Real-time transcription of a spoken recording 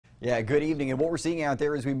Yeah, good evening. And what we're seeing out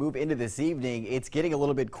there as we move into this evening, it's getting a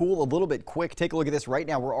little bit cool, a little bit quick. Take a look at this right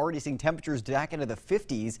now. We're already seeing temperatures back into the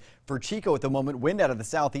 50s for Chico at the moment. Wind out of the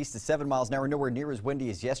southeast to 7 miles an hour, nowhere near as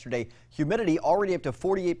windy as yesterday. Humidity already up to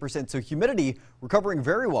 48%. So humidity recovering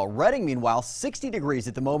very well. Redding, meanwhile, 60 degrees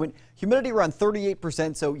at the moment. Humidity around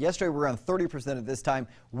 38%. So yesterday we were around 30% at this time.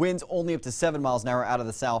 Winds only up to 7 miles an hour out of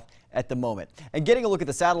the south at the moment. And getting a look at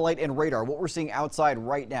the satellite and radar, what we're seeing outside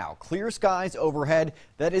right now. Clear skies overhead.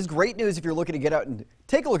 That is great news if you're looking to get out and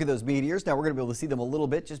take a look at those meteors. Now we're going to be able to see them a little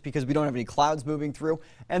bit just because we don't have any clouds moving through.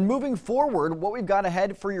 And moving forward, what we've got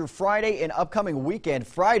ahead for your Friday and upcoming weekend.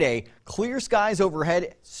 Friday, clear skies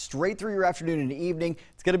overhead straight through your afternoon and evening.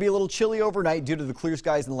 It's going to be a little chilly overnight due to the clear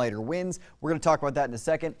skies and lighter winds. We're going to talk about that in a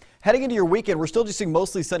second. Heading into your weekend, we're still just seeing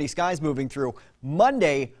mostly sunny skies moving through.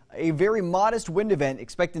 Monday, a very modest wind event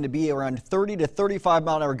expecting to be around 30 to 35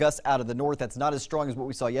 mile an hour gusts out of the north. That's not as strong as what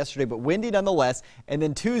we saw yesterday, but windy nonetheless. And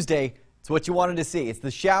then Tuesday, it's what you wanted to see. It's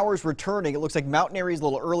the showers returning. It looks like mountain areas a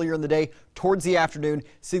little earlier in the day, towards the afternoon,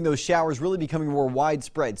 seeing those showers really becoming more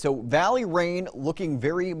widespread. So valley rain looking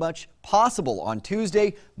very much possible on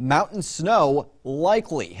Tuesday. Mountain snow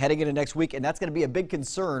likely heading into next week, and that's going to be a big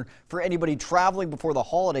concern for anybody traveling before the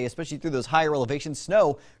holiday, especially through those higher elevations.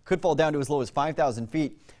 Snow could fall down to as low as 5,000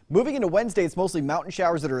 feet. Moving into Wednesday, it's mostly mountain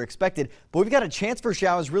showers that are expected, but we've got a chance for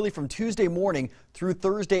showers really from Tuesday morning through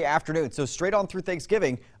Thursday afternoon. So straight on through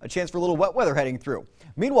Thanksgiving, a chance for a little wet weather heading through.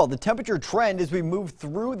 Meanwhile, the temperature trend as we move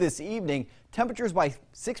through this evening, temperatures by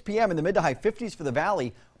 6 p.m. in the mid to high 50s for the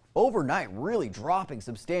valley. Overnight, really dropping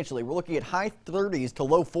substantially. We're looking at high 30s to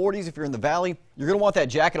low 40s if you're in the valley. You're going to want that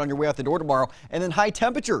jacket on your way out the door tomorrow. And then high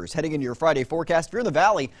temperatures heading into your Friday forecast. If you're in the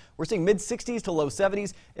valley, we're seeing mid 60s to low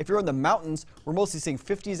 70s. If you're in the mountains, we're mostly seeing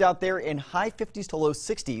 50s out there and high 50s to low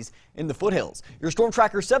 60s in the foothills. Your Storm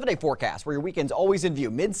Tracker 7-day forecast where your weekend's always in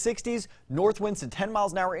view. Mid 60s, north winds to 10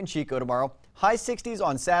 miles an hour in Chico tomorrow. High 60s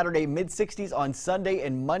on Saturday, mid 60s on Sunday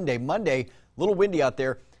and Monday. Monday, a little windy out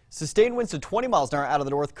there. Sustained winds to 20 miles an hour out of the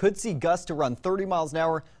north. Could see gusts to run 30 miles an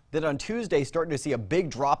hour. Then on Tuesday, starting to see a big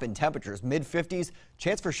drop in temperatures. Mid 50s.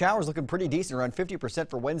 Chance for showers looking pretty decent, around 50%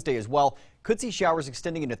 for Wednesday as well. Could see showers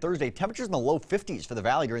extending into Thursday. Temperatures in the low 50s for the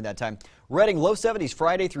valley during that time. Redding low 70s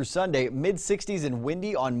Friday through Sunday. Mid 60s and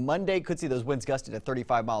windy on Monday. Could see those winds gusting to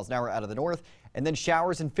 35 miles an hour out of the north. And then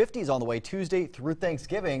showers in 50s on the way Tuesday through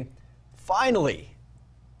Thanksgiving. Finally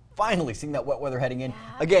seeing that wet weather heading in.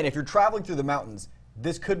 Again, if you're traveling through the mountains,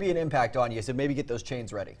 this could be an impact on you, so maybe get those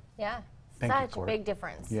chains ready. Yeah, Thank you, such a Corey. big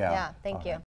difference. Yeah. Thank you.